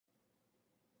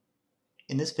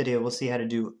In this video, we'll see how to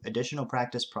do additional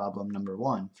practice problem number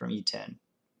 1 from E10.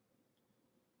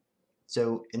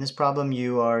 So in this problem,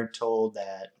 you are told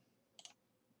that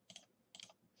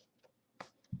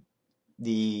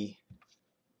the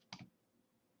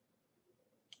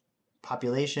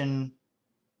population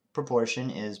proportion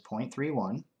is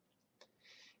 0.31,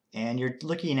 and you're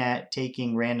looking at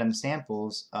taking random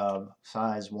samples of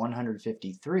size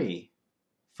 153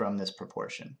 from this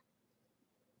proportion.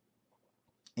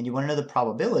 And you want to know the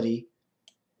probability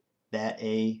that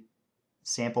a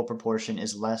sample proportion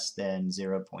is less than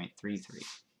 0.33.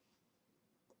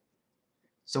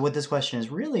 So what this question is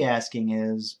really asking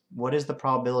is, what is the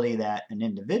probability that an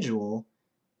individual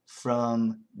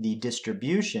from the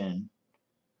distribution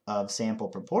of sample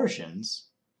proportions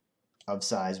of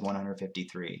size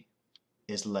 153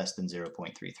 is less than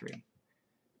 0.33?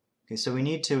 Okay, so we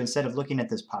need to, instead of looking at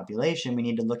this population, we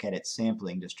need to look at its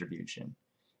sampling distribution,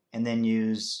 and then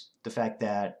use the fact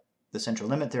that the central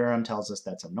limit theorem tells us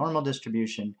that's a normal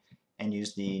distribution, and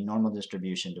use the normal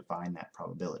distribution to find that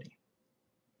probability.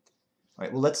 All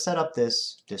right, well, let's set up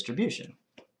this distribution.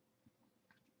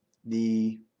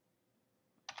 The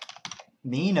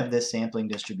mean of this sampling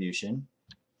distribution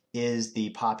is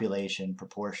the population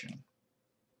proportion,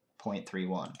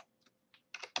 0.31.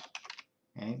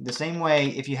 Okay? The same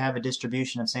way, if you have a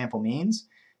distribution of sample means,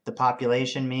 the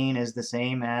population mean is the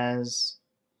same as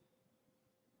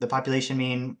the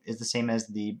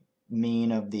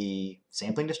mean of the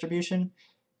sampling distribution.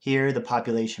 Here, the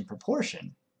population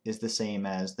proportion is the same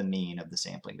as the mean of the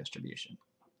sampling distribution.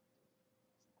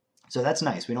 So that's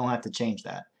nice. We don't have to change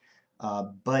that.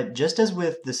 But just as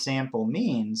with the sample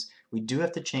means, we do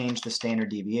have to change the standard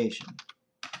deviation.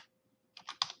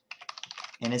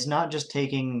 And it's not just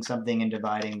taking something and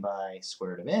dividing by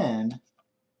square root of n,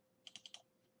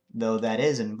 though that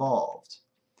is involved.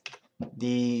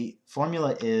 The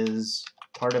formula is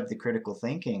part of the critical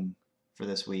thinking for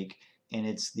this week, and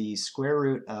it's the square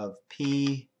root of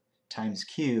p times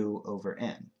q over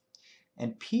n.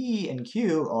 And p and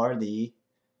q are the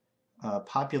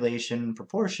population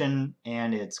proportion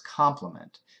and its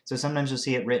complement. So sometimes you'll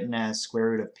see it written as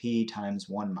square root of p times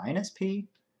 1 minus p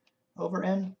over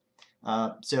n.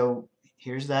 So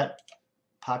here's that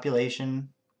population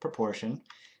proportion,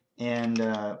 and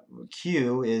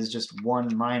q is just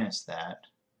 1 minus that.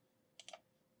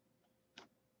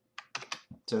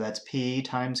 So that's p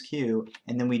times q,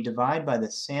 and then we divide by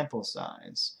the sample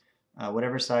size,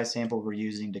 whatever size sample we're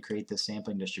using to create this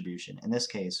sampling distribution. In this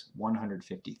case,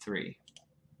 153.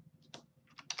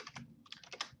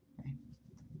 Okay.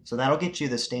 So that'll get you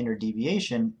the standard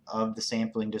deviation of the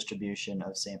sampling distribution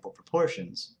of sample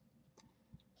proportions.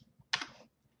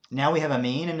 Now we have a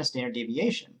mean and a standard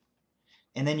deviation.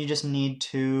 And then you just need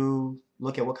to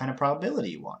look at what kind of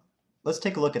probability you want. Let's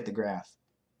take a look at the graph.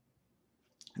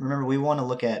 Remember, we want to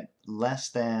look at less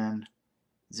than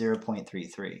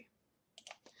 0.33.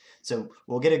 So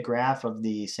we'll get a graph of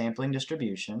the sampling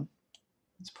distribution.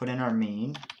 Let's put in our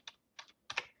mean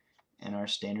and our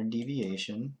standard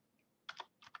deviation.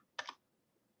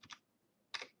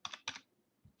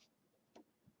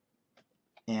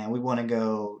 And we want to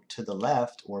go to the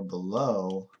left or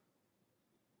below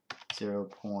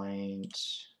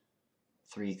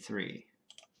 0.33.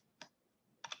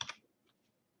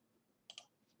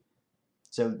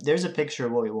 So there's a picture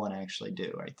of what we want to actually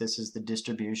do, right? This is the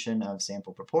distribution of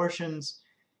sample proportions,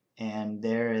 and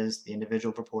there is the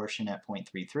individual proportion at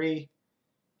 0.33,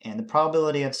 and the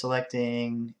probability of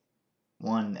selecting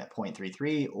one at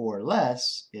 0.33 or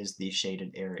less is the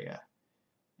shaded area.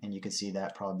 And you can see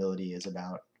that probability is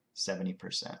about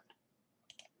 70%.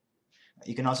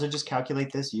 You can also just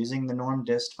calculate this using the norm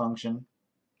dist function.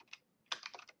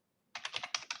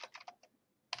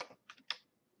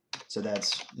 So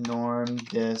that's norm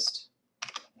dist,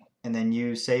 and then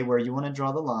you say where you want to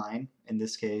draw the line, in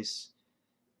this case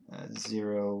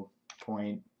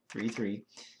 0.33,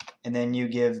 and then you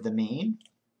give the mean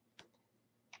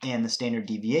and the standard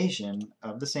deviation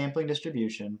of the sampling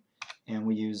distribution, and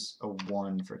we use a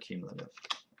 1 for cumulative.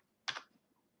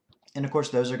 And of course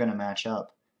those are going to match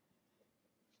up.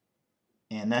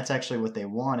 And that's actually what they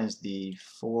want, is the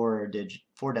four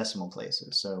decimal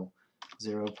places. So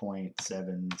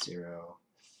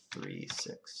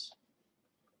 0.7036.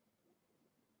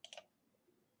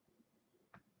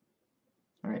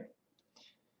 All right,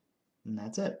 and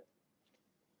that's it.